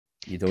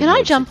you don't Can I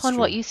notice jump it's on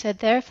what true. you said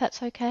there, if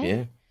that's okay?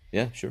 Yeah,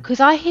 yeah, sure. Because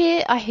I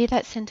hear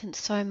that sentence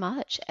so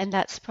much, and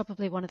that's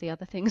probably one of the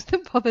other things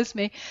that bothers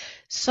me.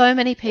 So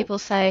many people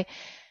say,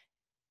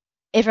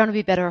 everyone would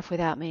be better off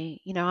without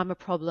me. I'm a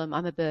problem,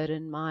 I'm a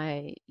burden.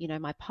 My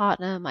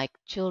partner, my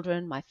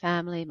children, my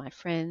family, my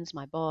friends,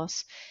 my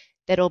boss,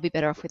 they'd all be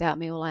better off without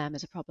me. All I am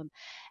is a problem.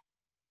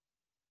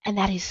 And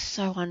that is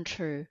so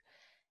untrue.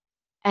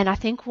 And I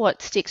think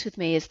what sticks with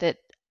me is that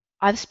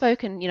I've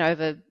spoken,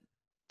 over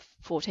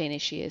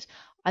 14-ish years,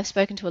 I've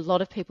spoken to a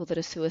lot of people that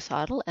are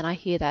suicidal, and I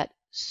hear that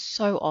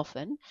so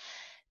often.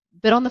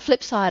 But on the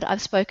flip side,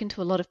 I've spoken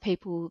to a lot of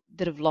people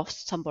that have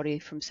lost somebody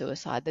from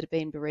suicide, that have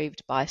been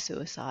bereaved by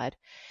suicide.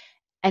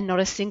 And not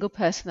a single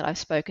person that I've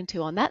spoken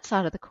to on that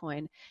side of the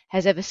coin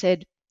has ever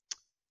said,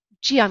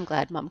 gee, I'm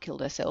glad mum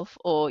killed herself,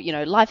 or,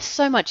 life's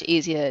so much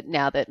easier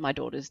now that my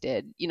daughter's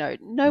dead.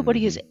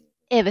 Nobody has Hmm.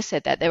 ever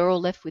said that. They were all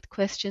left with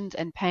questions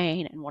and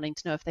pain and wanting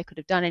to know if they could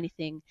have done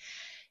anything,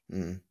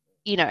 Hmm.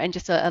 and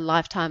just a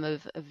lifetime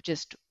of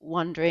just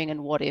wondering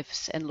and what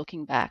ifs and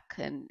looking back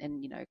and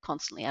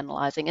constantly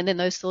analyzing. And then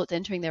those thoughts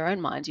entering their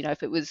own minds,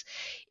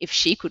 if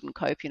she couldn't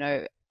cope,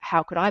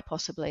 how could I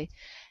possibly?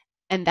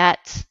 And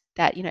that,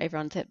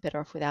 everyone's better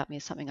off without me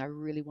is something I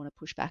really want to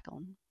push back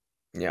on.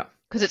 Yeah.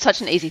 Because it's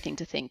such an easy thing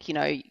to think,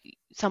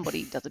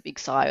 somebody does a big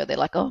sigh or they're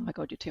like, oh my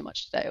God, you're too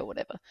much today or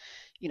whatever.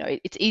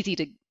 It's easy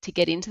to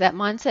get into that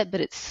mindset,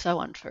 but it's so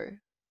untrue.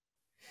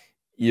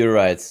 You're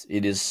right.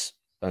 It is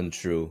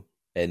untrue.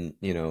 And,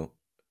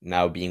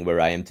 now being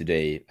where I am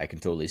today, I can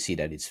totally see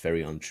that it's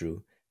very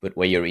untrue. But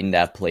when you're in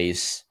that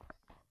place,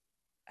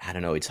 I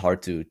don't know, it's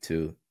hard to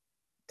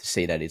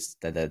say that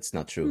that's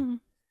not true. Mm.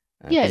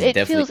 Yeah, Because it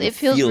it feels definitely, it it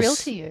feels real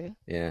to feels, you.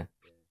 yeah,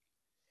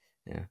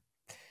 yeah.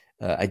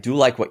 I do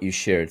like what you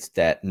shared,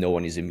 that no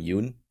one is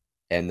immune.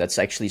 And that's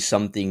actually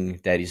something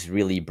that is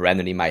really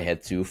branded in my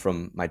head too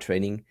from my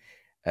training.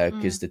 Mm.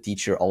 Because the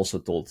teacher also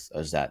told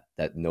us that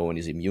no one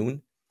is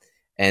immune.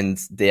 And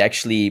they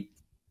actually,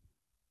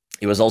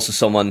 it was also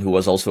someone who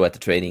was also at the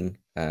training,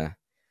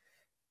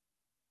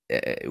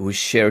 who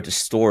shared a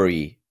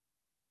story,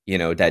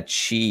 that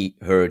she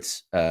heard,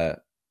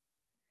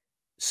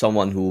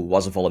 someone who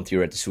was a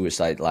volunteer at the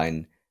suicide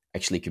line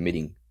actually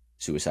committing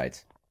suicide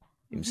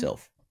Hmm.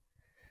 himself.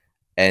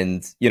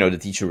 And the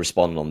teacher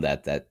responded on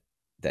that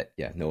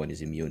yeah, no one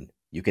is immune.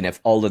 You can have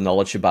all the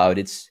knowledge about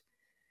it.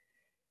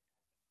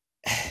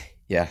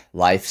 Yeah,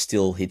 life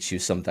still hits you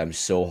sometimes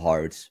so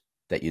hard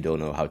that you don't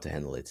know how to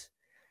handle it.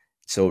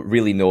 So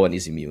really, no one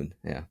is immune.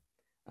 Yeah.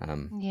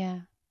 Um.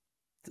 Yeah.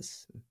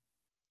 This,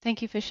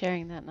 Thank you for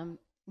sharing that.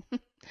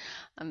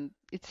 And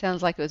it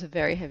sounds like it was a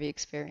very heavy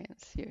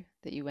experience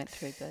that you went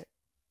through, but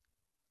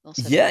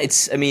also yeah, valid.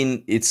 it's. I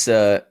mean, it's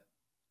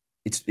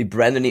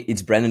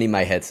Brandon in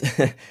my head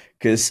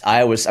because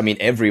I was. I mean,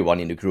 everyone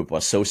in the group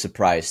was so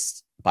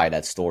surprised by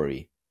that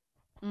story.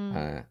 Mm.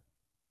 Uh,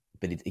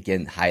 but it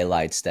again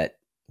highlights that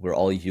we're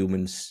all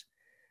humans.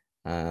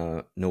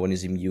 No one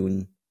is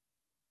immune,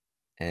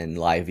 and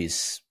life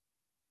is,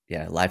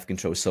 yeah, life can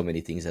throw so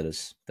many things at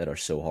us that are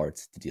so hard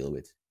to deal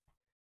with.